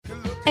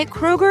At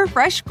Kroger,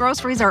 fresh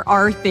groceries are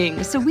our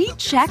thing, so we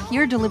check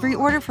your delivery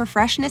order for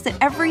freshness at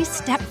every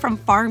step from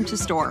farm to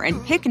store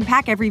and pick and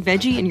pack every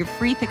veggie in your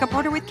free pickup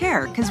order with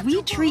care, because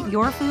we treat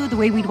your food the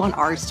way we'd want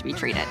ours to be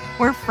treated.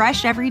 We're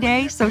fresh every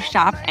day, so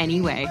shop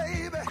anyway.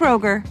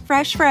 Kroger,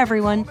 fresh for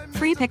everyone.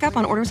 Free pickup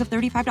on orders of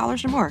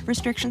 $35 or more.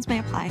 Restrictions may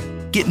apply.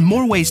 Get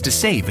more ways to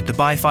save at the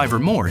Buy 5 or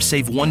More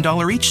Save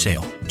 $1 each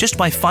sale. Just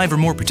buy 5 or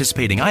more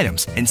participating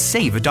items and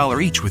save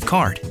 $1 each with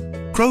card.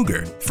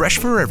 Kroger, fresh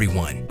for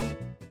everyone.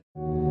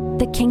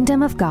 The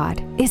kingdom of God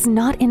is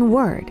not in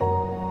word,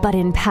 but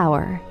in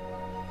power.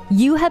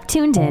 You have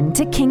tuned in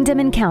to Kingdom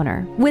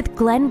Encounter with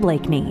Glenn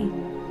Bleakney.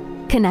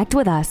 Connect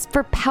with us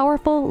for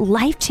powerful,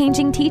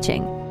 life-changing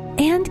teaching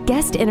and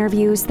guest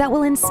interviews that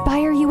will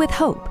inspire you with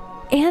hope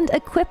and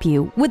equip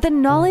you with the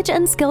knowledge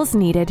and skills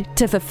needed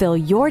to fulfill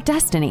your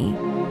destiny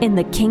in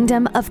the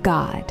kingdom of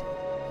God.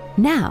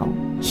 Now,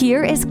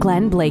 here is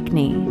Glenn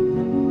Bleakney.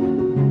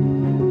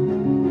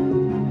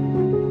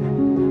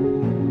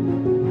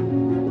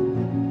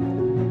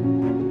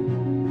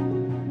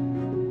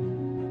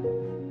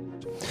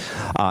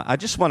 I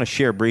just want to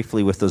share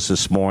briefly with us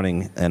this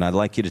morning, and I'd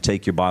like you to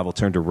take your Bible,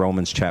 turn to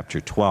Romans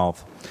chapter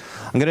 12.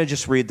 I'm going to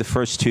just read the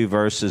first two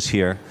verses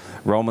here,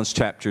 Romans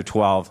chapter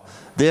 12.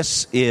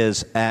 This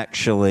is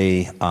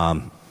actually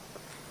a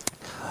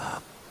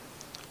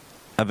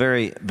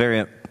very,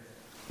 very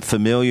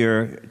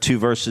familiar two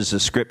verses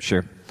of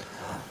Scripture.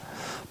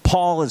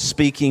 Paul is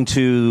speaking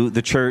to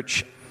the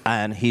church,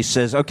 and he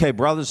says, okay,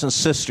 brothers and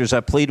sisters,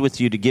 I plead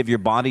with you to give your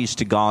bodies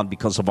to God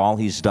because of all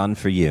he's done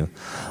for you.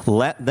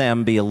 Let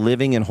them be a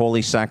living and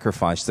holy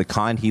sacrifice, the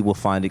kind he will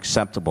find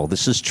acceptable.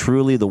 This is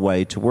truly the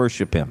way to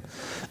worship him.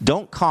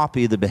 Don't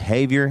copy the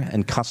behavior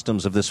and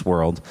customs of this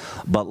world,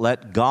 but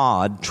let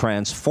God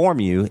transform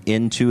you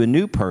into a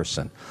new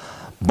person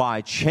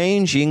by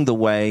changing the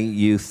way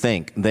you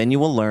think. Then you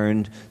will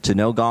learn to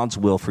know God's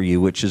will for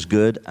you, which is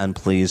good and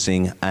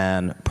pleasing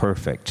and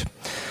perfect.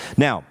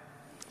 Now,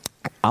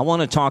 I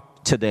want to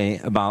talk today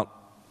about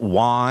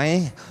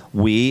why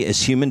we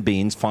as human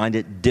beings find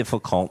it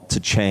difficult to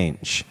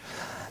change.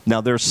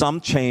 Now, there are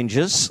some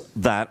changes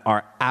that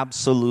are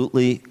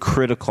absolutely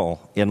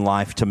critical in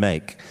life to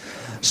make.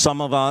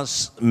 Some of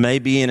us may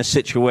be in a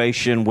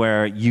situation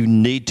where you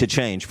need to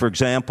change. For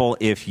example,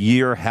 if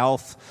your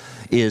health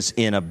is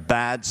in a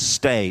bad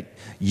state,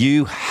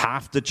 you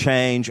have to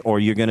change or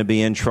you're going to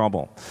be in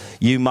trouble.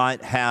 You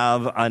might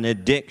have an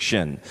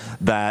addiction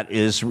that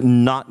is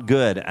not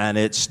good and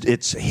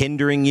it's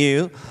hindering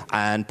you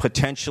and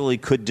potentially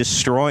could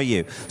destroy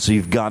you. So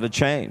you've got to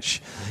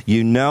change.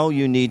 You know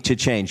you need to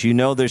change. You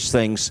know there's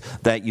things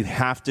that you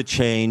have to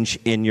change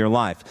in your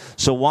life.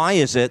 So why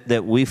is it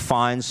that we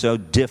find so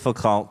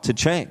difficult to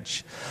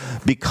change?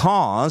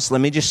 Because,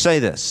 let me just say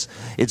this.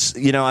 It's,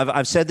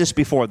 I've said this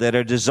before, that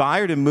our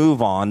desire to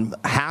move on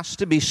has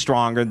to be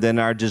stronger than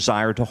our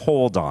desire to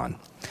hold on.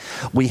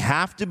 We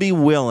have to be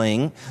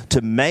willing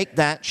to make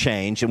that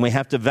change, and we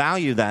have to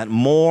value that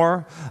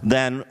more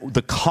than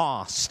the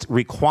cost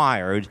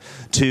required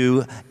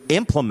to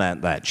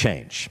implement that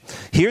change.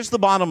 Here's the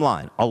bottom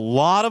line. A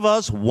lot of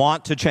us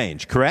want to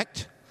change,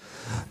 correct?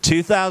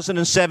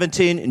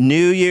 2017,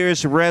 New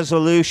Year's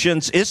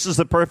resolutions. This is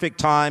the perfect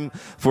time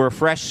for a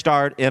fresh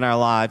start in our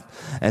life.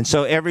 And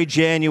so every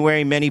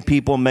January, many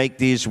people make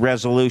these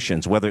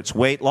resolutions, whether it's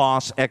weight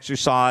loss,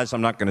 exercise.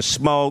 I'm not going to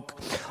smoke.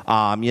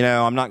 I'm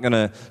not going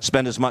to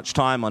spend as much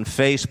time on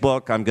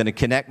Facebook. I'm going to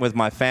connect with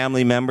my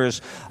family members.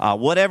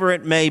 Whatever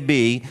it may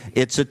be,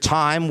 it's a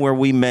time where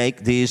we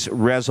make these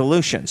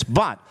resolutions.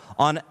 But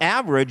on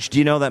average, do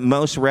you know that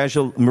most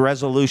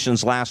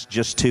resolutions last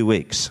just 2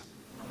 weeks?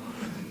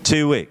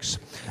 2 weeks.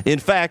 In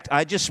fact,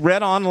 I just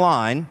read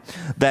online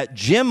that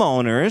gym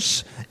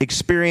owners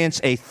experience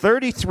a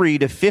 33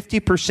 to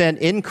 50%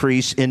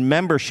 increase in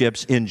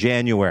memberships in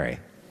January.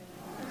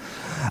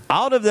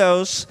 Out of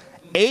those,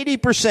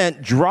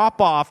 80%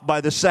 drop off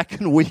by the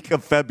second week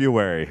of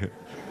February.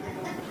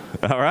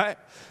 All right?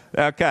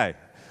 Okay.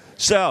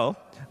 So,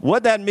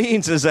 what that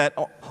means is that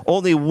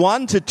only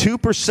 1 to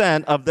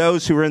 2% of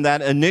those who are in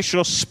that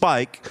initial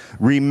spike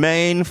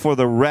remain for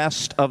the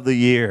rest of the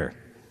year.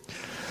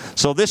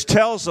 So this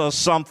tells us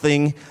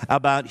something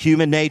about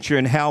human nature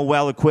and how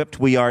well equipped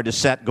we are to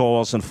set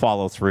goals and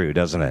follow through,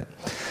 doesn't it?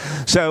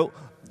 So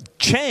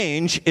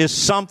change is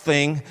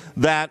something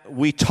that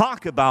we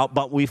talk about,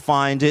 but we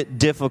find it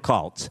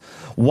difficult.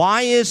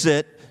 Why is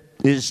it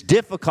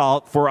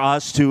difficult for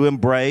us to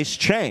embrace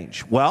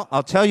change? Well,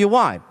 I'll tell you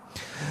why.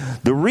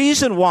 The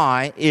reason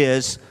why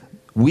is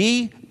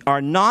we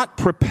are not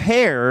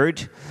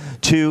prepared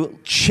to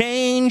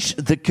change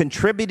the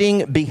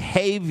contributing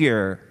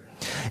behavior.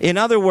 In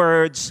other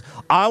words,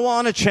 I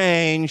want to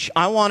change.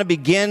 I want to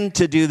begin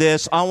to do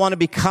this. I want to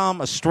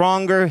become a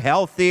stronger,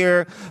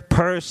 healthier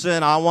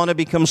person. I want to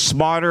become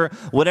smarter,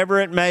 whatever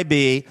it may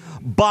be.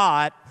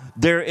 But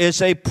there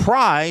is a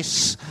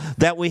price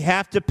that we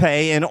have to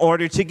pay in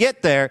order to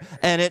get there,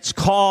 and it's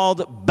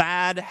called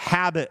bad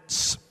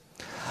habits.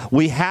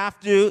 We have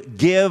to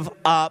give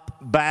up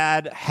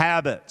bad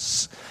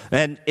habits.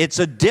 And it's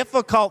a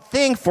difficult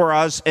thing for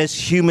us as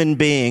human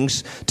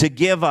beings to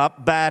give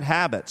up bad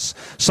habits.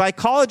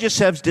 Psychologists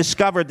have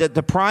discovered that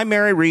the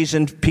primary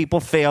reason people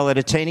fail at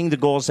attaining the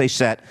goals they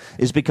set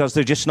is because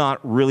they're just not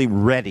really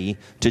ready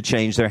to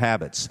change their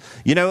habits.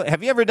 You know,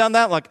 have you ever done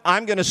that? Like,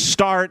 I'm going to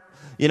start,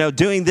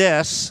 doing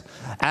this,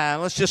 and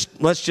let's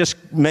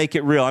just make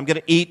it real. I'm going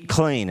to eat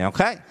clean,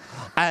 okay?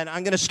 And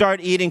I'm going to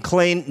start eating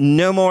clean,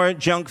 no more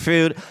junk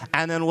food.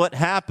 And then what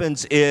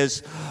happens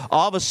is,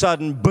 all of a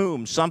sudden,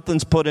 boom,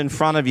 something's put in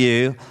front of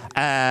you,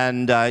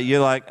 and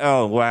you're like,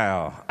 oh,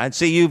 wow. And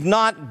see, you've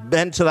not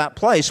been to that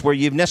place where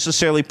you've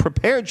necessarily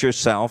prepared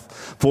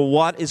yourself for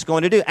what it's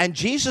going to do. And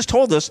Jesus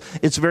told us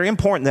it's very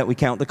important that we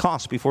count the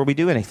cost before we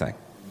do anything.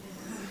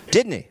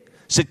 Didn't he? He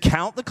said,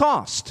 count the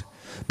cost.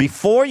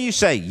 Before you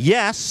say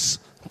yes,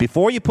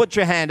 before you put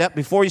your hand up,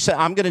 before you say,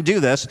 I'm going to do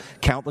this,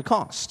 count the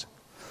cost.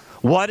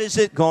 What is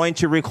it going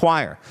to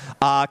require?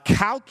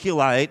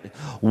 Calculate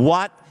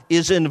what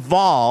is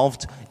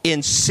involved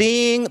in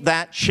seeing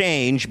that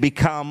change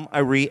become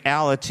a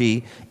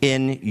reality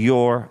in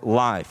your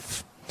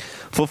life.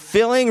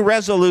 Fulfilling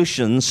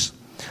resolutions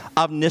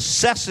of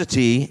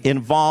necessity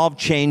involve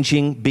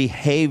changing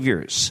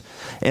behaviors.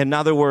 In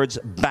other words,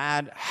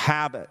 bad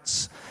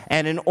habits.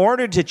 And in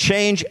order to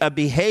change a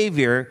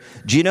behavior,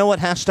 do you know what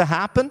has to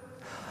happen?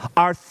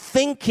 Our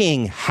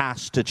thinking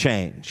has to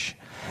change.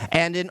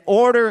 And in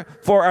order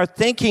for our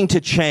thinking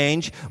to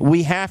change,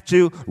 we have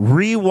to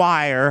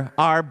rewire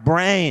our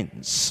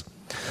brains.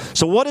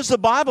 So what does the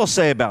Bible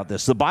say about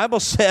this? The Bible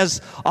says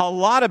a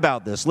lot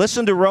about this.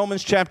 Listen to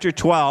Romans chapter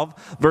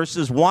 12,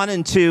 verses 1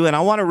 and 2, and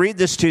I want to read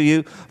this to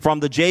you from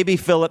the J.B.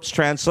 Phillips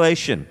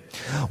translation.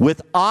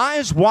 With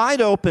eyes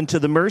wide open to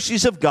the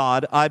mercies of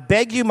God, I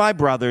beg you, my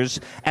brothers,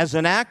 as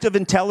an act of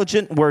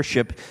intelligent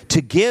worship,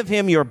 to give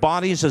him your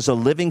bodies as a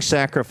living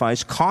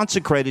sacrifice,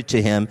 consecrated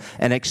to him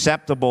and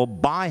acceptable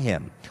by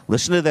him.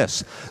 Listen to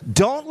this.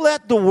 Don't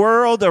let the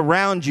world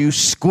around you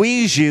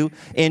squeeze you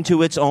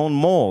into its own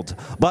mold,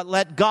 but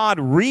let God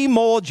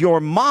remold your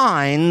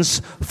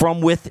minds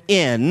from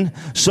within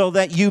so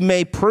that you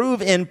may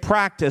prove in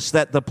practice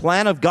that the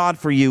plan of God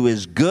for you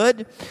is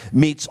good,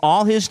 meets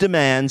all his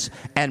demands,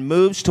 and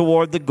moves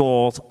toward the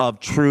goal of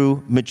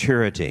true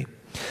maturity.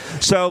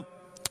 So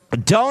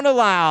don't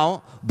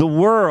allow the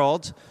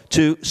world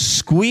to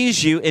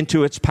squeeze you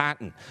into its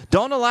pattern.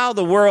 Don't allow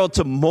the world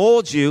to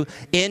mold you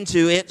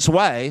into its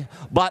way,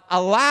 but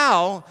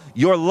allow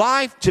your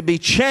life to be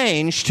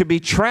changed, to be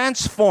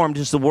transformed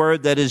is the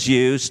word that is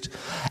used.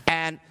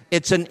 And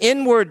it's an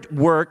inward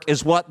work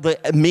is what the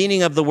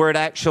meaning of the word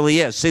actually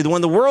is. See,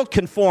 when the world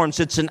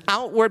conforms, it's an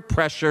outward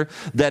pressure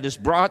that is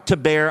brought to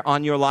bear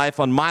on your life,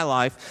 on my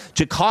life,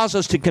 to cause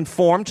us to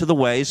conform to the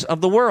ways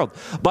of the world.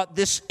 But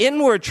this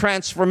inward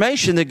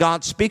transformation that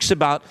God speaks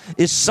about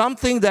is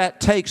something that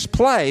takes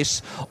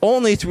place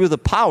only through the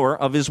power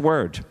of his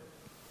word.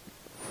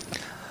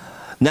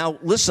 Now,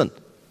 listen,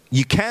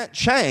 you can't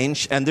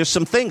change, and there's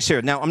some things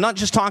here. Now, I'm not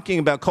just talking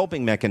about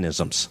coping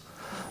mechanisms.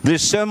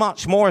 There's so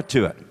much more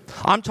to it.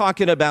 I'm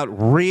talking about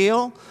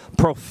real,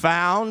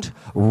 profound,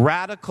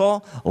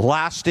 radical,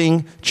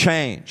 lasting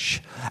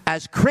change.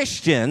 As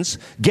Christians,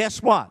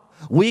 guess what?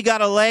 We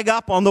got a leg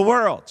up on the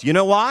world. You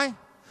know why?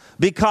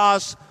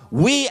 Because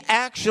we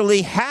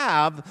actually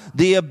have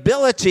the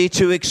ability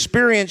to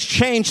experience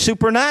change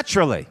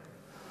supernaturally.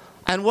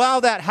 And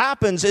while that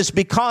happens, it's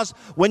because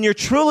when you're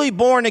truly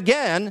born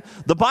again,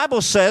 the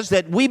Bible says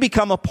that we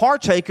become a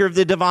partaker of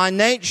the divine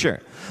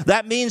nature.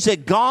 That means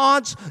that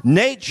God's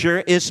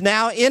nature is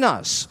now in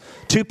us.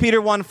 2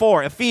 Peter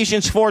 1:4,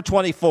 Ephesians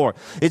 4:24.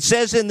 It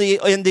says in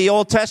the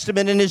Old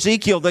Testament in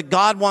Ezekiel that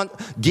God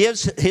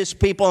gives his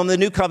people in the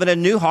new covenant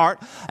a new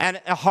heart,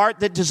 and a heart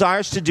that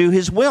desires to do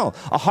his will,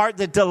 a heart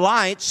that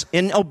delights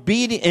in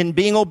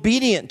being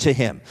obedient to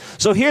him.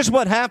 So here's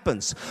what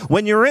happens.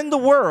 When you're in the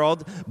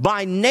world,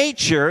 by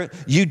nature,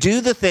 you do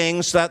the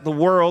things that the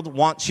world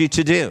wants you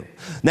to do.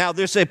 Now,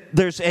 there's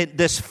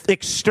this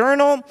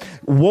external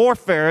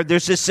warfare,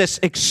 there's this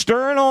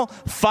external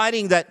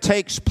fighting that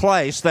takes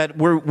place that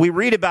we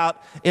read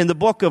about in the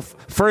book of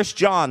 1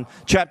 John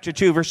chapter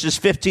 2, verses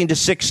 15 to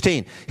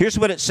 16. Here's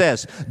what it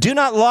says. Do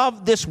not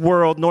love this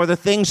world nor the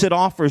things it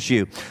offers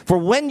you. For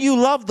when you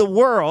love the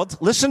world,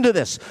 listen to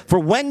this, for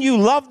when you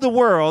love the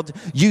world,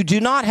 you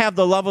do not have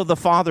the love of the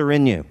Father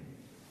in you.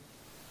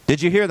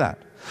 Did you hear that?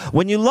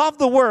 When you love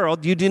the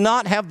world, you do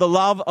not have the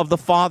love of the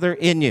Father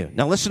in you.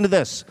 Now listen to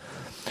this.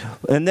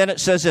 And then it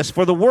says this,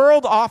 for the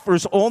world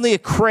offers only a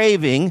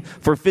craving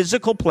for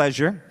physical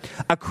pleasure,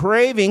 a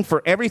craving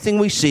for everything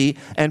we see,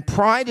 and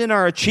pride in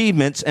our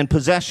achievements and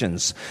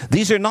possessions.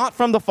 These are not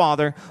from the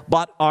Father,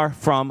 but are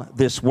from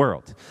this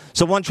world.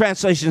 So one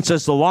translation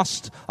says the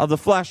lust of the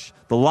flesh,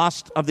 the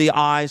lust of the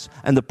eyes,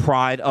 and the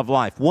pride of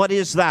life. What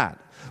is that?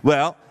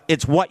 Well,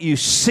 it's what you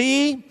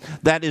see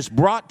that is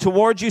brought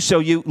towards you. So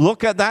you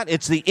look at that.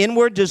 It's the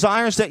inward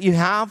desires that you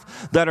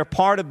have that are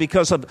part of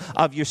because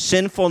of your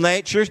sinful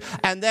nature.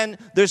 And then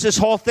there's this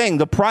whole thing.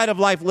 The pride of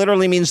life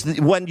literally means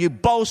when you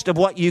boast of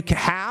what you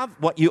have,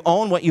 what you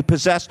own, what you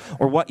possess,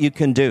 or what you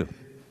can do.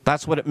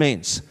 That's what it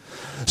means.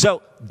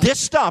 So this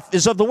stuff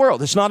is of the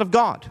world. It's not of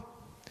God.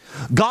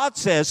 God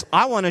says,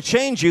 I want to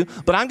change you,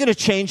 but I'm going to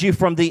change you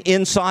from the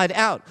inside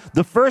out.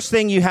 The first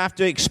thing you have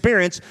to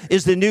experience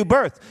is the new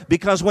birth.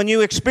 Because when you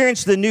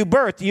experience the new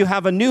birth, you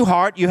have a new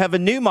heart, you have a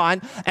new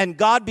mind, and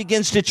God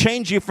begins to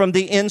change you from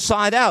the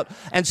inside out.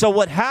 And so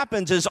what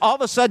happens is all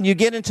of a sudden you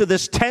get into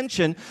this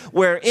tension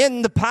where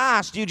in the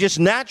past you just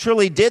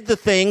naturally did the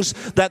things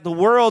that the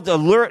world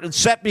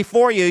set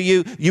before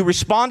you. You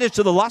responded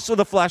to the lust of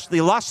the flesh,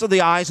 the lust of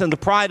the eyes, and the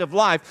pride of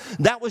life.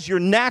 That was your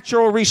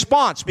natural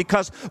response,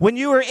 because when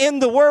you were in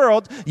the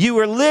world, you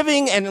were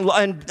living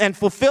and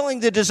fulfilling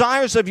the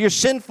desires of your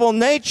sinful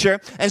nature,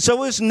 and so it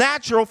was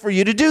natural for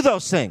you to do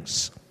those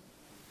things.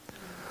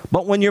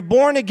 But when you're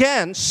born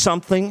again,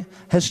 something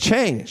has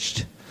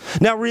changed.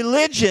 Now,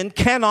 religion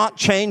cannot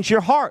change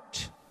your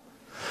heart.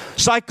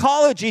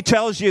 Psychology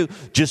tells you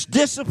just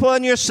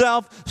discipline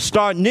yourself,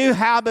 start new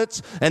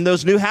habits, and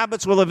those new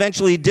habits will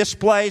eventually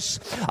displace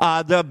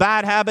the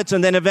bad habits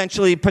and then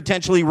eventually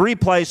potentially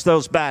replace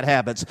those bad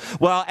habits.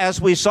 Well,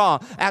 as we saw,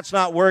 that's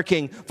not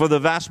working for the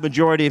vast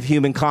majority of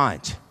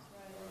humankind.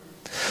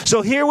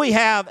 So here we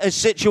have a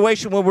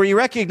situation where we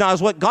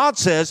recognize what God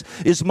says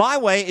is my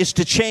way is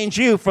to change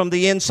you from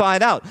the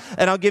inside out.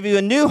 And I'll give you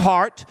a new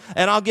heart,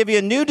 and I'll give you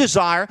a new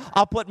desire.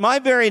 I'll put my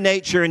very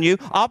nature in you.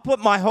 I'll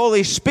put my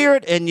Holy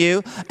Spirit in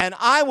you, and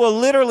I will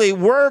literally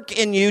work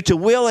in you to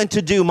will and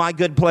to do my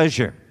good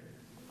pleasure.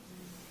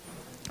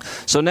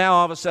 So now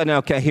all of a sudden,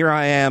 okay, here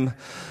I am.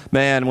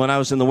 Man, when I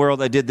was in the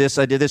world, I did this.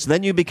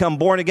 Then you become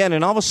born again,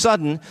 and all of a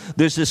sudden,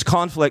 there's this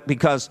conflict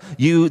because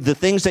the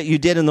things that you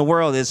did in the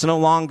world is no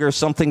longer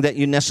something that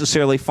you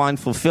necessarily find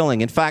fulfilling.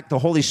 In fact, the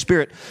Holy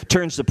Spirit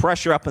turns the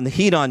pressure up and the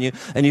heat on you,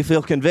 and you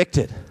feel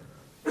convicted.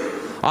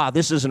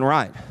 This isn't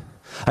right.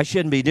 I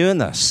shouldn't be doing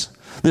this.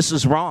 This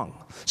is wrong.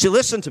 See,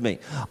 listen to me.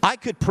 I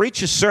could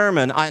preach a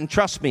sermon, and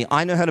trust me,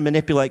 I know how to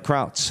manipulate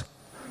crowds.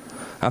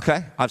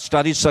 Okay? I've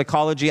studied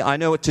psychology. I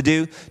know what to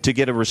do to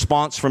get a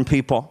response from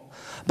people.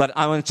 But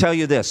I want to tell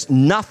you this,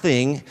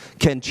 nothing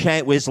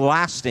is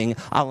lasting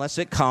unless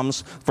it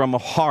comes from a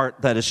heart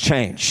that is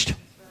changed.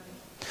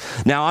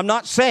 Now, I'm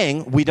not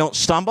saying we don't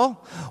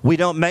stumble, we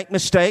don't make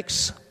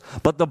mistakes,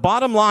 but the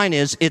bottom line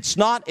is it's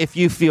not if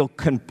you feel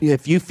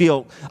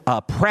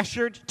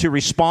pressured to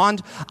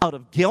respond out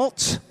of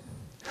guilt,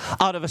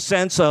 out of a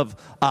sense of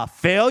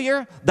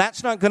failure,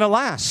 that's not going to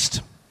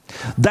last.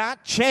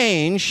 That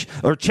change,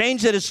 or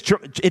change that is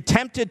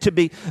attempted to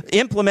be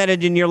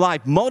implemented in your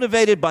life,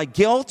 motivated by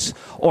guilt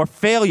or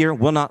failure,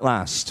 will not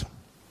last.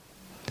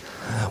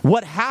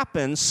 What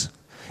happens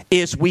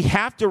is we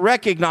have to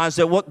recognize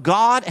that what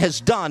God has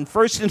done,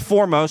 first and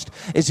foremost,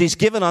 is He's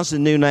given us a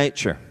new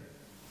nature.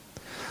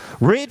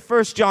 Read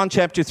 1 John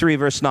chapter 3,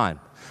 verse 9.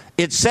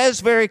 It says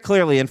very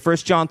clearly in 1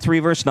 John 3,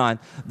 verse 9,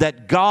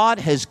 that God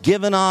has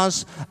given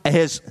us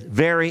His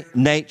very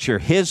nature.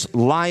 His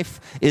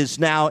life is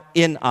now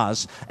in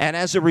us. And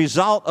as a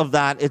result of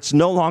that, it's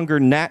no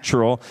longer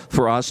natural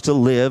for us to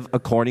live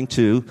according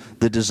to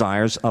the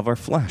desires of our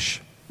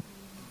flesh.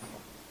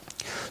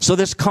 So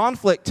this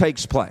conflict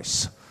takes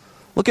place.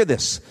 Look at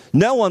this.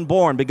 No one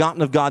born,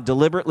 begotten of God,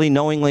 deliberately,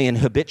 knowingly, and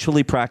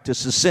habitually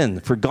practices sin.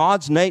 For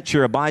God's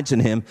nature abides in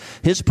him,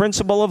 His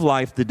principle of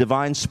life, the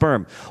divine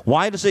sperm.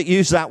 Why does it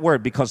use that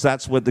word? Because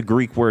that's what the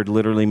Greek word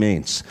literally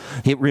means.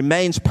 It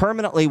remains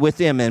permanently with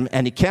him,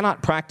 and he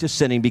cannot practice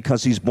sinning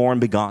because he's born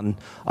begotten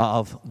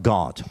of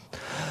God.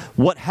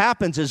 What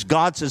happens is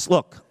God says,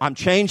 look, I'm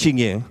changing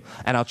you,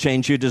 and I'll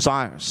change your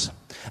desires.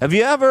 Have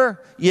you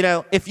ever,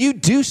 if you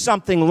do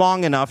something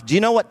long enough, do you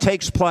know what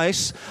takes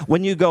place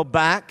when you go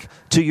back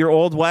to your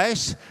old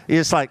ways?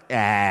 It's like,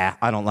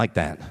 I don't like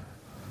that,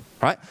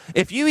 right?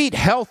 If you eat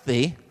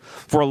healthy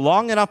for a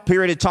long enough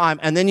period of time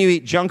and then you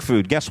eat junk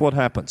food, guess what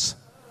happens?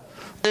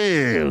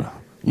 Ew,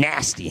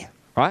 nasty,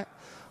 right?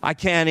 I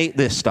can't eat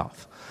this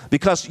stuff.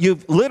 Because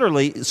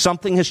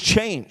something has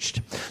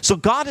changed. So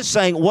God is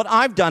saying, what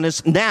I've done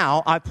is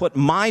now I put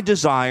my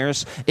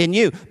desires in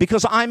you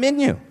because I'm in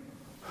you.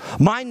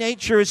 My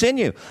nature is in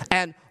you.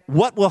 And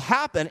what will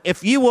happen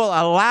if you will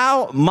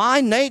allow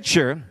my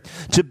nature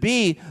to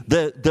be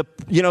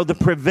the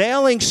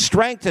prevailing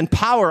strength and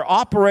power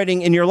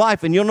operating in your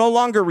life, and you'll no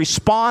longer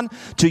respond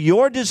to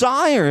your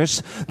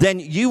desires, then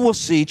you will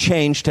see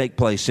change take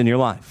place in your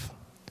life.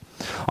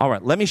 All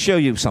right, let me show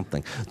you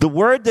something. The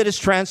word that is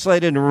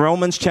translated in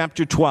Romans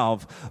chapter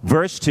 12,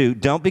 verse 2,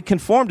 don't be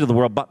conformed to the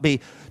world, but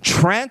be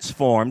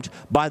transformed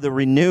by the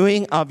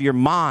renewing of your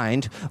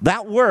mind.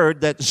 That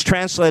word that is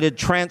translated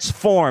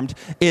transformed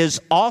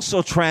is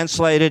also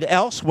translated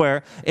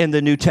elsewhere in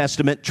the New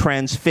Testament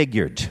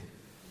transfigured.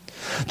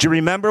 Do you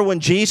remember when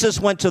Jesus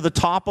went to the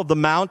top of the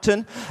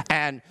mountain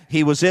and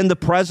he was in the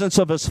presence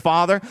of his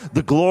Father?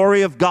 The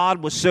glory of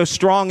God was so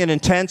strong and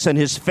intense, and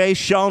his face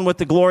shone with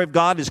the glory of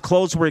God. His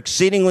clothes were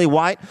exceedingly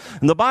white.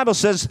 And the Bible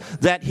says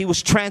that he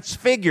was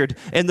transfigured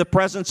in the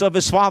presence of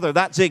his Father.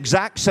 That's the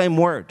exact same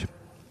word.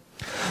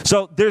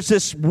 So there's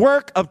this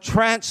work of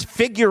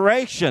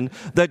transfiguration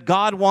that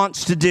God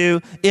wants to do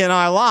in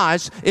our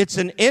lives. It's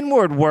an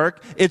inward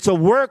work. It's a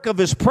work of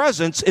his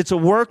presence. It's a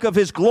work of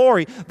his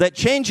glory that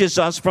changes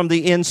us from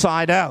the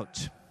inside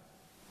out.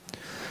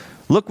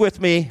 Look with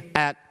me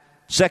at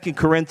 2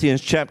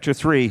 Corinthians chapter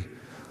 3,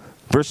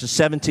 verses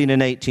 17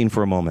 and 18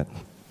 for a moment.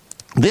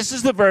 This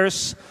is the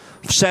verse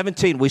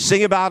 17. We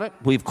sing about it.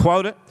 We've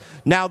quoted it.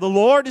 Now the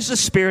Lord is the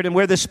Spirit, and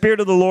where the Spirit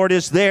of the Lord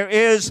is, there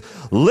is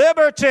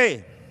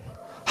liberty.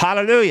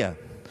 Hallelujah.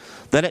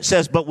 Then it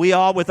says, but we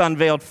all with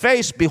unveiled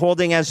face,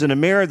 beholding as in a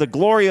mirror the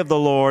glory of the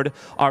Lord,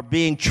 are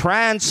being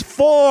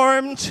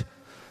transformed.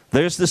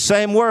 There's the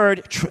same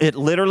word. It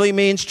literally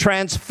means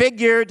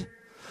transfigured.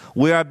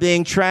 We are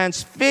being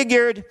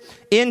transfigured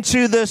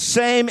into the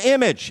same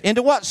image.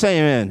 Into what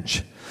same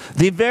image?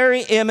 The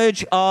very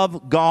image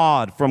of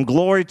God, from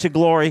glory to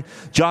glory,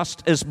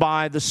 just as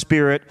by the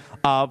Spirit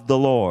of the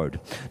Lord.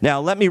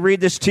 Now, let me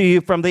read this to you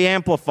from the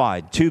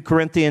Amplified, 2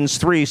 Corinthians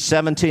 3,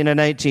 17 and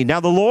 18. Now,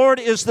 the Lord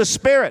is the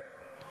Spirit,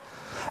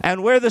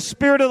 and where the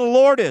Spirit of the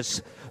Lord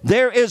is,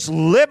 there is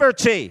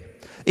liberty,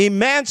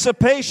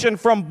 emancipation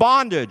from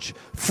bondage,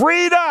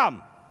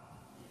 freedom.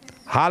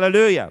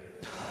 Hallelujah.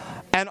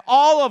 And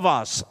all of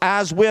us,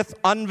 as with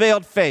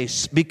unveiled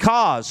face,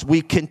 because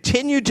we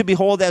continue to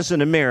behold as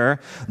in a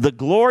mirror the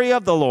glory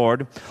of the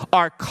Lord,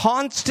 are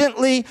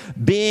constantly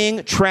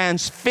being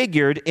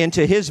transfigured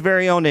into his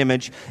very own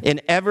image in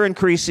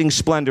ever-increasing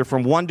splendor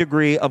from one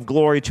degree of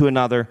glory to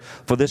another,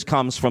 for this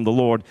comes from the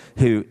Lord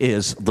who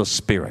is the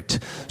Spirit.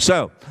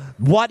 So,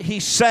 what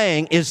he's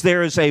saying is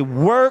there is a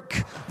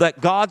work that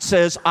God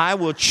says, I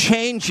will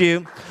change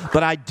you,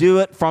 but I do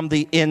it from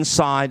the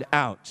inside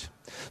out.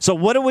 So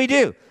what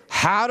do?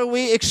 How do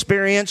we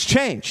experience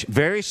change?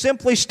 Very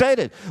simply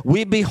stated,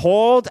 we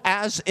behold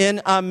as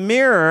in a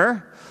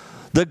mirror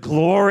the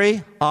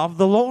glory of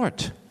the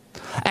Lord.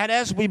 And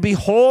as we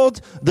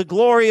behold the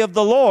glory of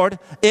the Lord,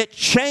 it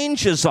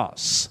changes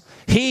us.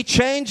 He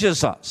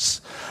changes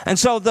us. And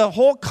so the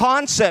whole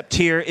concept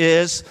here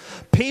is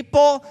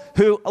people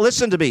who,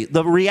 listen to me,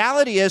 the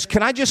reality is,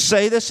 can I just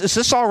say this? Is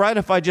this all right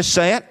if I just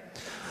say it?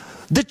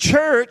 The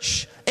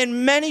church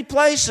in many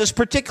places,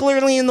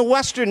 particularly in the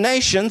Western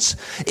nations,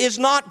 is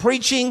not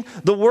preaching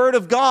the Word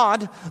of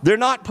God. They're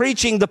not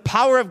preaching the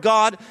power of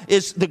God.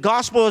 The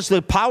gospel is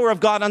the power of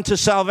God unto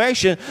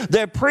salvation.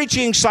 They're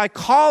preaching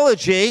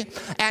psychology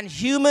and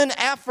human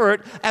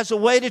effort as a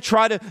way to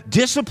try to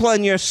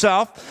discipline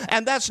yourself.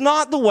 And that's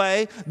not the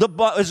way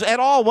at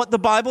all what the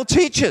Bible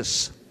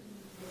teaches.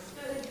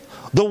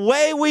 The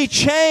way we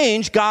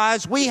change,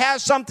 guys, we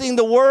have something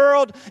the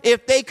world,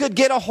 if they could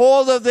get a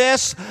hold of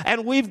this,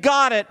 and we've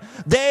got it,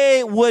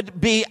 they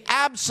would be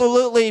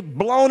absolutely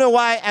blown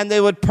away, and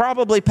they would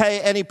probably pay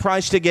any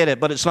price to get it.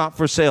 But it's not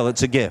for sale,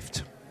 it's a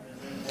gift.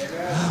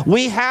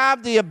 We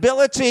have the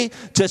ability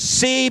to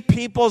see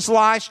people's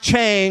lives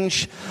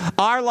change,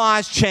 our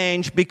lives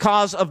change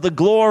because of the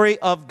glory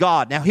of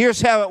God. Now,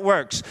 here's how it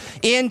works.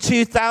 In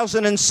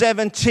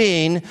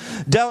 2017,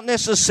 don't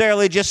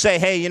necessarily just say,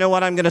 hey, you know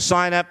what, I'm going to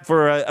sign up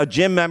for a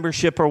gym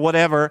membership or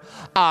whatever,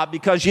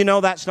 because you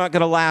know that's not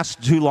going to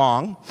last too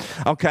long.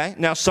 Okay?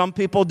 Now, some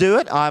people do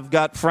it. I've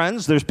got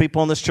friends. There's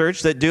people in this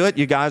church that do it.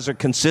 You guys are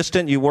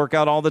consistent. You work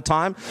out all the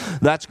time.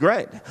 That's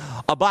great.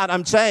 But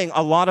I'm saying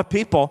a lot of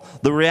people,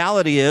 the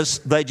reality is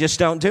they just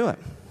don't do it.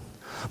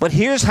 But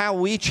here's how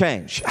we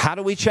change. How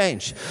do we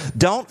change?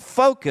 Don't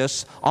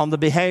focus on the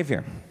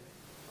behavior.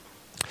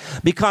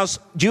 Because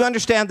do you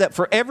understand that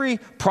for every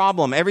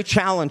problem, every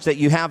challenge that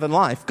you have in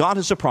life, God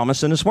has a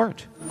promise in His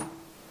Word?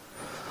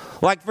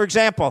 Like, for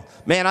example,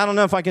 man, I don't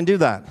know if I can do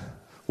that.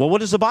 Well, what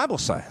does the Bible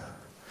say?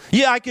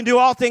 Yeah, I can do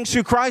all things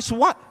through Christ.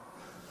 What?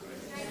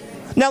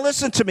 Now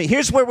listen to me.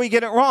 Here's where we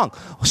get it wrong.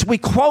 So we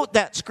quote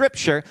that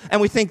scripture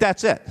and we think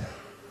that's it.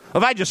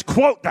 If I just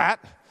quote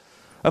that,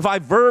 if I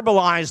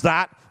verbalize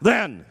that,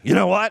 then, you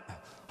know what?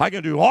 I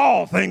can do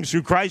all things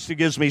through Christ who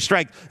gives me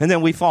strength. And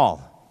then we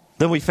fall.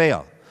 Then we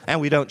fail. And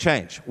we don't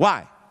change.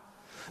 Why?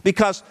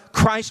 Because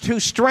Christ who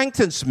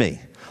strengthens me.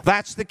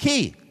 That's the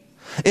key.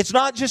 It's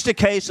not just a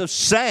case of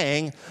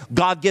saying,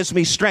 God gives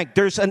me strength.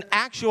 There's an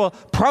actual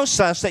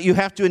process that you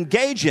have to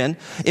engage in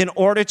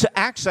order to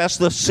access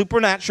the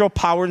supernatural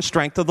power and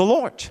strength of the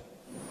Lord.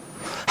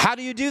 How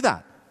do you do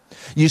that?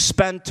 You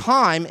spend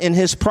time in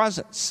His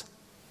presence.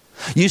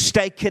 You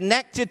stay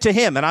connected to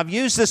him. And I've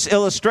used this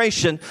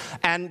illustration,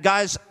 and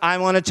guys, I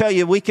want to tell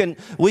you, we can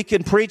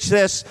preach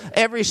this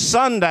every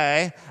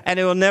Sunday, and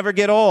it will never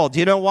get old.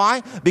 You know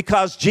why?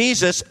 Because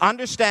Jesus,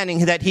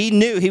 understanding that he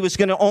knew he was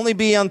going to only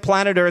be on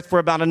planet Earth for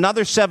about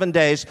another 7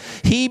 days,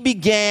 he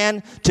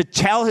began to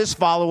tell his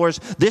followers,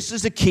 this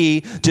is the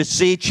key to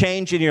see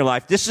change in your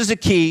life. This is the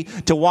key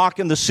to walk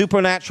in the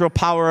supernatural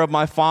power of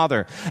my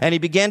Father. And he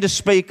began to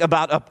speak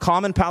about a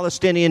common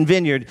Palestinian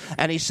vineyard,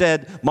 and he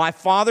said, my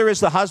Father is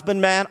the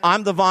husbandman,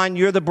 I'm the vine,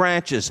 you're the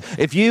branches.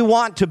 If you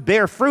want to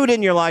bear fruit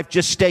in your life,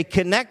 just stay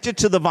connected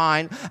to the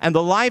vine, and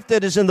the life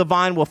that is in the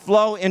vine will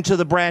flow into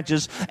the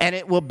branches, and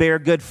it will bear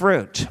good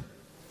fruit.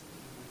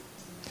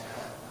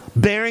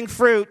 Bearing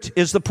fruit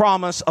is the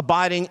promise.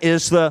 Abiding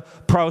is the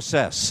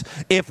process.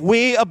 If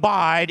we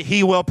abide,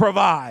 he will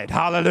provide.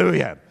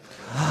 Hallelujah.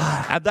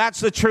 And that's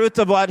the truth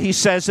of what he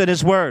says in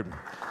his word.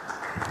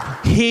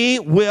 He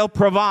will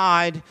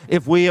provide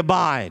if we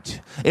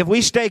abide. If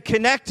we stay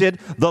connected,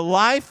 the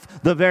life,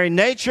 the very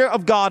nature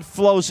of God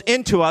flows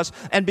into us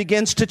and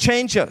begins to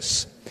change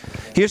us.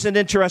 Here's an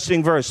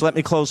interesting verse. Let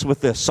me close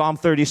with this. Psalm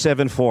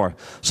 37:4.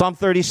 Psalm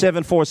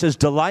 37:4 says,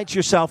 delight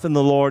yourself in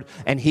the Lord,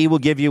 and he will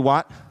give you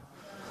what?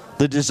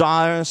 The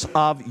desires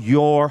of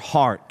your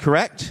heart.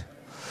 Correct?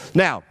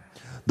 Now,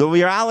 the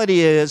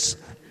reality is,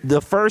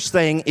 the first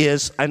thing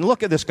is, and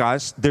look at this,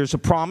 guys, there's a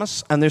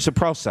promise and there's a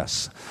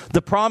process.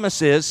 The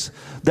promise is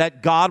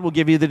that God will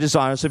give you the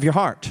desires of your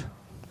heart.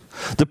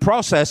 The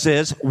process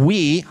is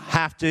we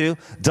have to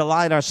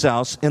delight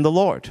ourselves in the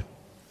Lord.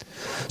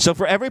 So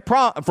for every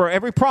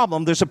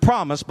problem, there's a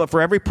promise, but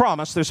for every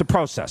promise, there's a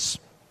process.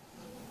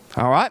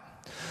 All right?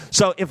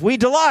 So if we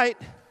delight,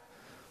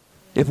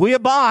 if we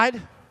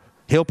abide,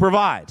 he'll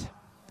provide.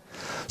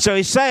 So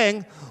he's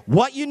saying,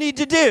 what you need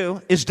to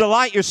do is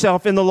delight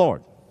yourself in the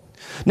Lord.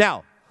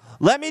 Now,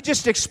 let me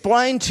just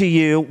explain to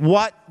you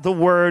what the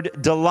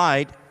word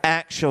delight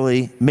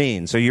actually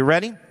means. Are you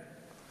ready?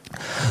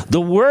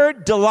 The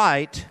word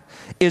delight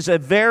is a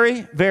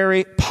very,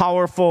 very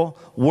powerful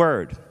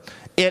word.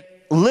 It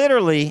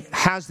literally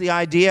has the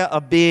idea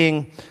of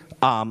being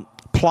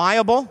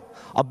pliable,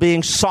 of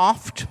being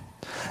soft,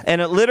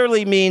 and it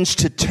literally means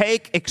to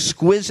take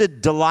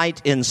exquisite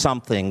delight in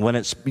something when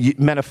it's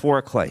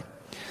metaphorically.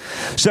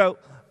 So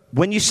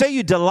when you say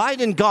you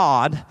delight in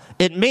God,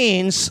 it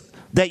means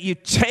that you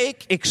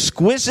take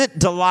exquisite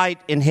delight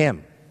in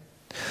him.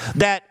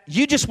 That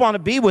you just want to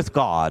be with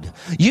God.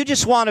 You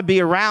just want to be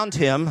around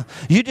him.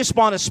 You just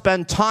want to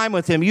spend time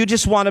with him. You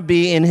just want to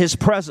be in his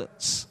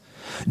presence.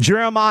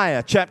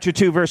 Jeremiah chapter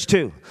 2 verse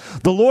 2.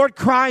 The Lord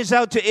cries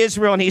out to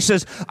Israel and he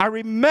says, I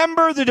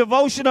remember the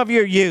devotion of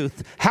your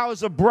youth, how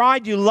as a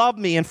bride you loved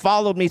me and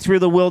followed me through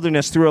the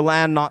wilderness, through a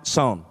land not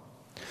sown.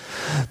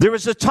 There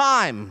was a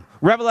time,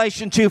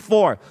 Revelation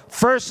 2:4,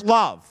 first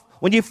love.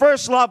 When you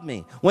first loved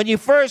me, when you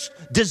first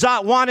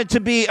wanted to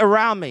be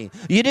around me,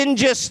 you didn't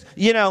just,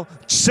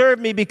 serve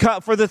me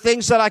for the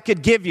things that I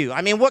could give you.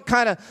 I mean, what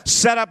kind of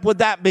setup would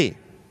that be?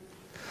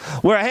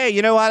 Where, hey,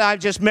 you know what, I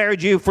just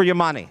married you for your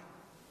money.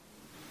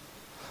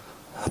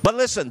 But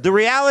listen, the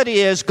reality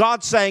is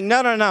God's saying,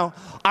 no,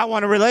 I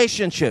want a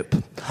relationship.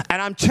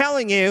 And I'm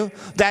telling you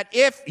that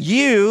if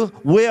you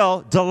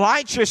will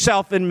delight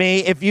yourself in me,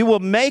 if you will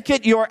make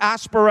it your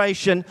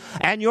aspiration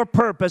and your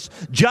purpose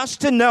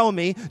just to know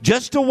me,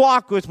 just to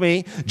walk with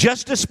me,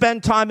 just to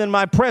spend time in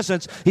my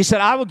presence, he said,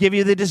 I will give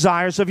you the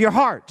desires of your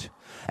heart.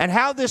 And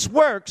how this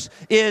works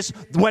is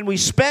when we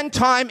spend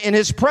time in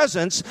his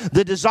presence,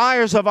 the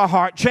desires of our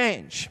heart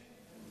change.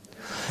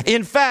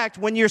 In fact,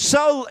 when you're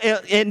so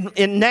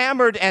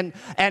enamored and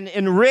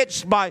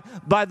enriched by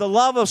the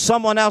love of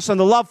someone else and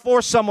the love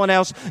for someone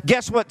else,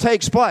 guess what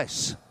takes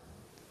place?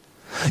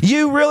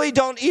 You really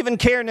don't even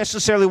care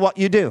necessarily what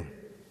you do.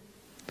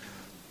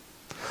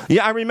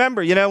 Yeah, I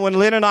remember, when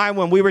Lynn and I,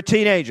 when we were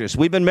teenagers,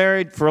 we've been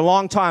married for a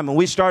long time, and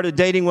we started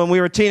dating when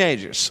we were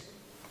teenagers.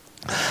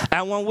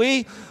 And when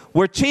we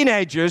were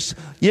teenagers,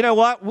 you know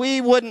what?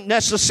 We wouldn't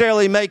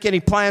necessarily make any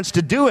plans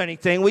to do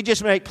anything. We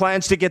just make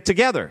plans to get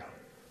together.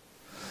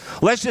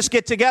 Let's just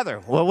get together.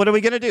 Well, what are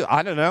we going to do?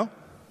 I don't know.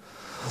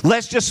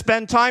 Let's just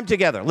spend time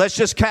together. Let's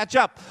just catch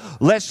up.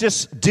 Let's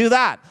just do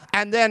that.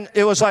 And then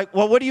it was like,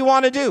 well, what do you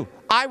want to do?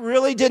 I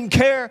really didn't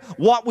care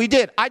what we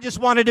did. I just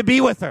wanted to be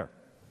with her.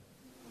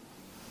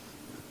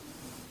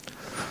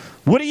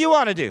 What do you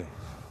want to do?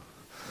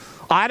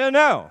 I don't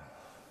know.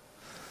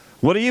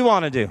 What do you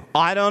want to do?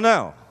 I don't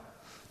know.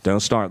 Don't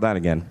start that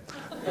again.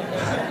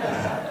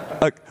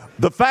 Look,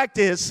 the fact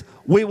is,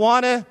 we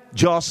want to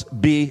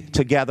just be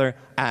together,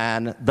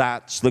 and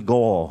that's the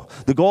goal.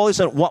 The goal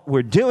isn't what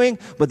we're doing,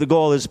 but the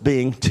goal is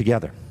being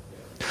together.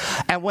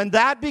 And when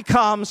that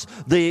becomes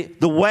the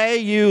way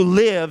you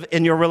live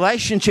in your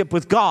relationship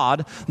with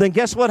God, then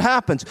guess what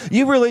happens?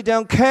 You really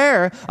don't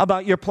care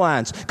about your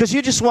plans because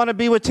you just want to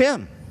be with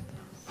him.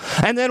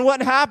 And then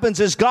what happens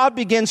is God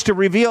begins to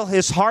reveal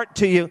his heart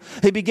to you.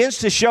 He begins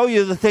to show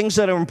you the things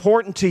that are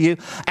important to you,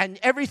 and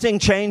everything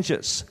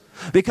changes.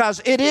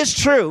 Because it is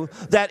true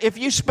that if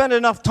you spend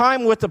enough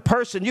time with the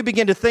person, you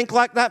begin to think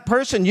like that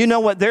person. You know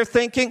what they're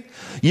thinking.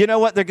 You know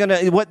what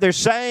they're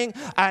saying.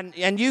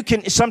 And you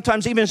can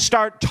sometimes even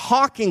start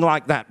talking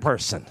like that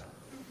person.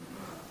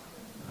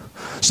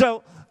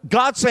 So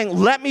God's saying,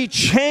 let me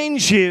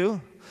change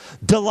you.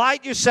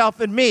 Delight yourself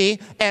in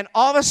me, and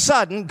all of a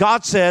sudden,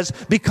 God says,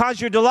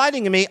 because you're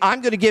delighting in me,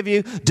 I'm going to give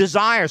you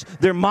desires.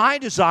 They're my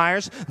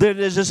desires. They're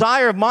the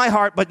desire of my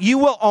heart, but you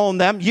will own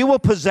them. You will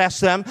possess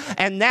them,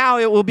 and now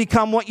it will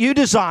become what you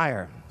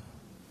desire.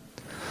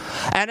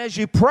 And as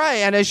you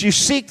pray and as you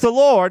seek the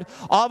Lord,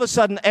 all of a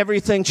sudden,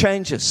 everything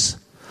changes.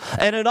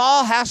 And it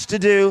all has to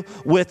do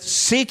with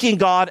seeking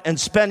God and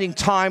spending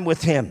time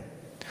with Him.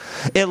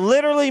 It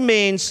literally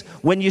means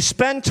when you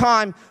spend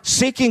time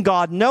seeking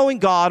God, knowing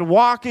God,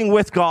 walking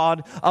with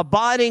God,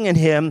 abiding in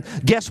Him,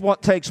 guess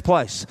what takes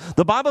place?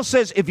 The Bible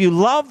says if you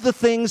love the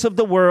things of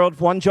the world,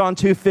 1 John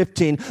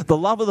 2:15, the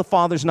love of the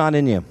Father is not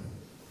in you.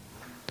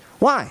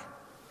 Why?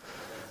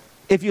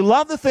 If you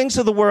love the things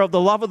of the world,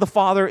 the love of the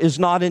Father is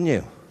not in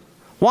you.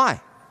 Why?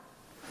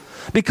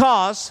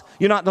 Because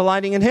you're not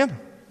delighting in Him.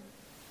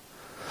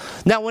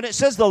 Now, when it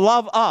says the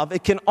love of,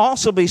 it can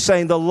also be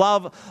saying the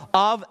love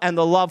of and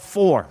the love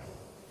for.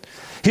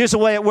 Here's the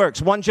way it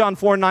works. 1 John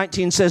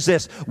 4:19 says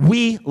this,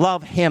 we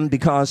love Him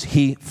because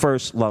He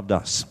first loved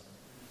us.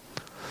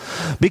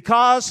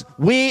 Because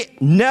we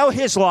know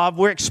His love,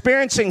 we're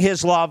experiencing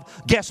His love,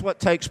 guess what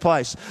takes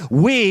place?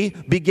 We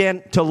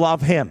begin to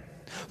love Him.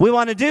 We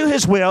want to do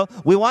His will.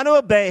 We want to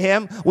obey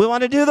Him. We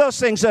want to do those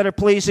things that are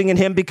pleasing in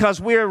Him because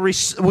we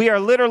are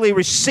literally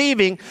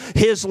receiving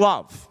His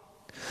love.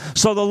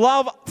 So the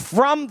love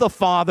from the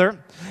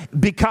Father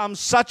becomes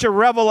such a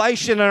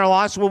revelation in our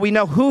lives where we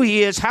know who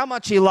He is, how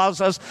much He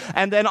loves us,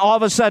 and then all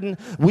of a sudden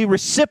we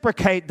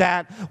reciprocate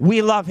that.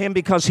 We love Him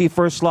because He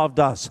first loved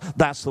us.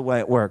 That's the way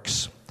it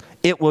works.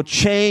 It will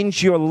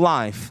change your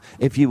life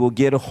if you will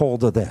get a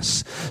hold of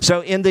this.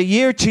 So in the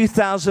year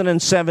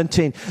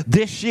 2017,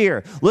 this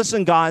year,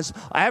 listen guys,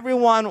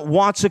 everyone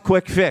wants a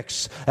quick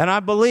fix. And I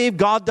believe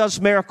God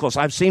does miracles.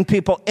 I've seen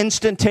people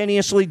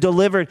instantaneously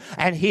delivered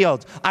and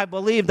healed. I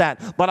believe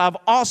that. But I've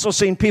also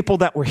seen people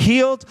that were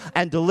healed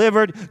and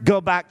delivered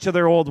go back to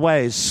their old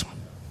ways.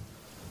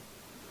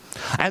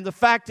 And the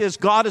fact is,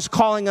 God is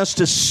calling us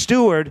to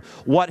steward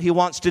what He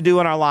wants to do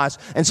in our lives.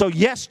 And so,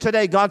 yes,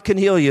 today God can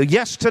heal you.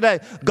 Yes, today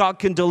God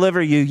can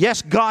deliver you.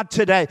 Yes, God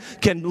today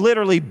can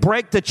literally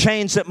break the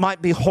chains that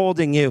might be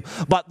holding you.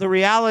 But the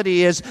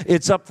reality is,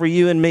 it's up for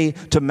you and me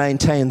to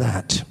maintain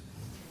that.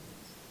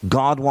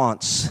 God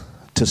wants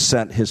to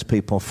set His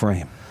people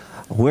free.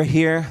 We're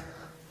here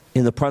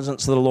in the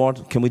presence of the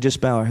Lord. Can we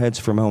just bow our heads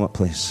for a moment,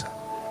 please?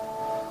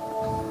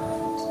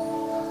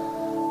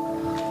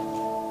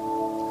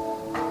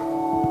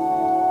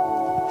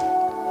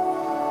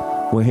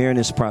 We're here in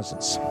His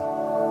presence.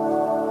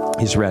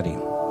 He's ready.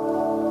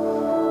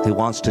 He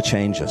wants to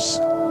change us.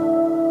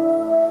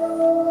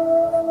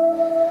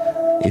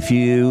 If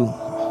you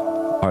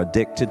are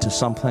addicted to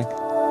something,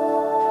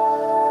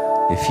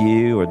 if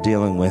you are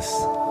dealing with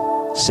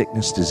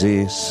sickness,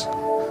 disease,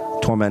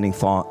 tormenting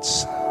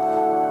thoughts,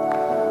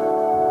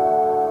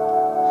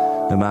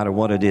 no matter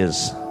what it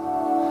is,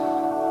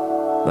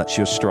 that's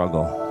your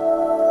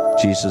struggle.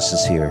 Jesus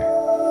is here.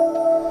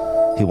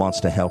 He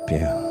wants to help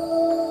you.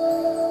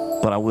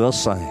 But I will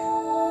say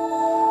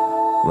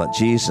that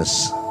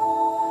Jesus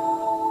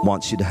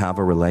wants you to have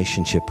a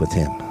relationship with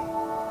Him.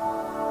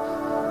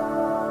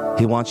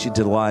 He wants you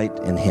to delight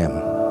in Him.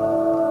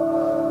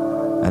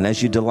 And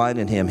as you delight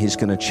in Him, He's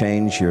going to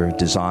change your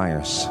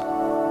desires.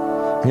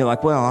 And you're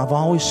like, well, I've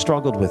always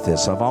struggled with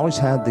this. I've always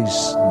had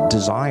these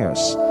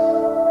desires.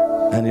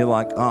 And you're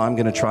like, oh, I'm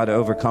going to try to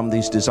overcome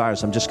these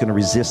desires. I'm just going to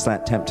resist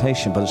that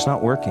temptation. But it's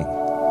not working.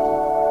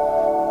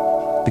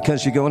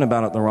 Because you're going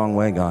about it the wrong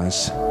way,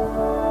 guys.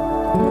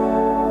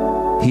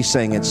 He's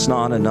saying it's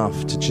not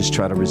enough to just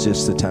try to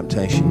resist the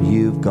temptation.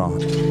 You've got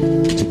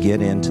to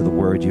get into the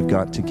Word. You've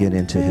got to get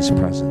into His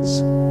presence.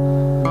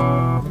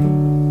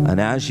 And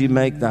as you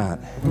make that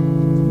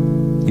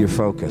your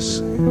focus,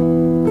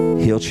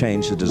 He'll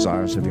change the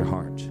desires of your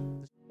heart.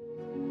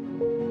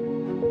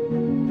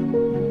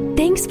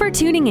 Thanks for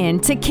tuning in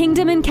to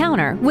Kingdom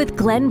Encounter with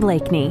Glenn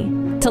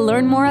Bleakney. To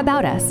learn more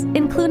about us,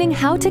 including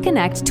how to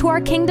connect to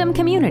our Kingdom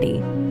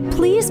community,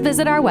 please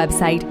visit our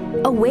website,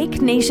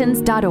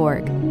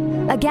 awakenations.org.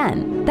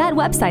 Again, that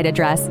website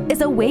address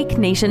is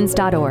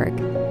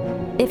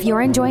awakenations.org. If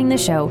you're enjoying the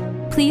show,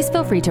 please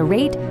feel free to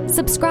rate,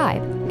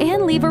 subscribe,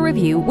 and leave a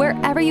review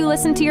wherever you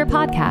listen to your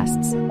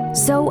podcasts,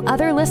 so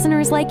other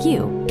listeners like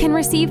you can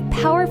receive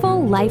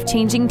powerful,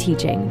 life-changing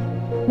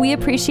teaching. We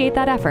appreciate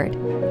that effort,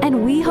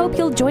 and we hope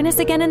you'll join us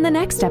again in the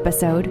next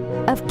episode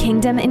of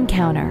Kingdom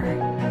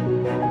Encounter.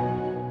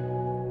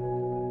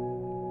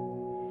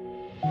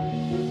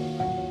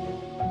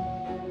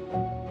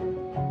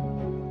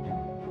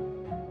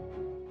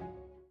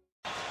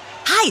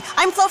 Hi,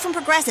 I'm Flo from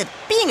Progressive.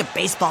 Being a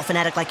baseball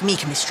fanatic like me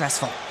can be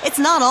stressful. It's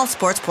not all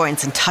sports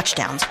points and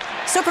touchdowns.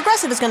 So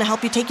Progressive is going to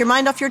help you take your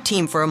mind off your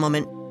team for a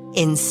moment.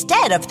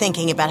 Instead of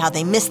thinking about how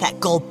they missed that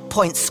goal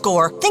point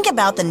score, think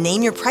about the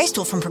Name Your Price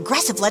tool from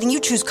Progressive, letting you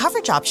choose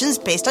coverage options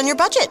based on your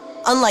budget,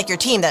 unlike your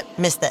team that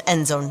missed the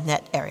end zone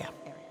net area.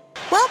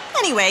 Well,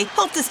 anyway,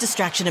 hope this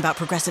distraction about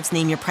Progressive's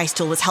Name Your Price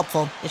tool was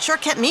helpful. It sure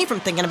kept me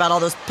from thinking about all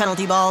those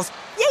penalty balls.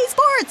 Yay,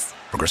 sports!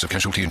 Progressive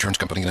Casualty Insurance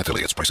Company and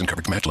affiliates. Price and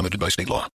coverage match limited by state law.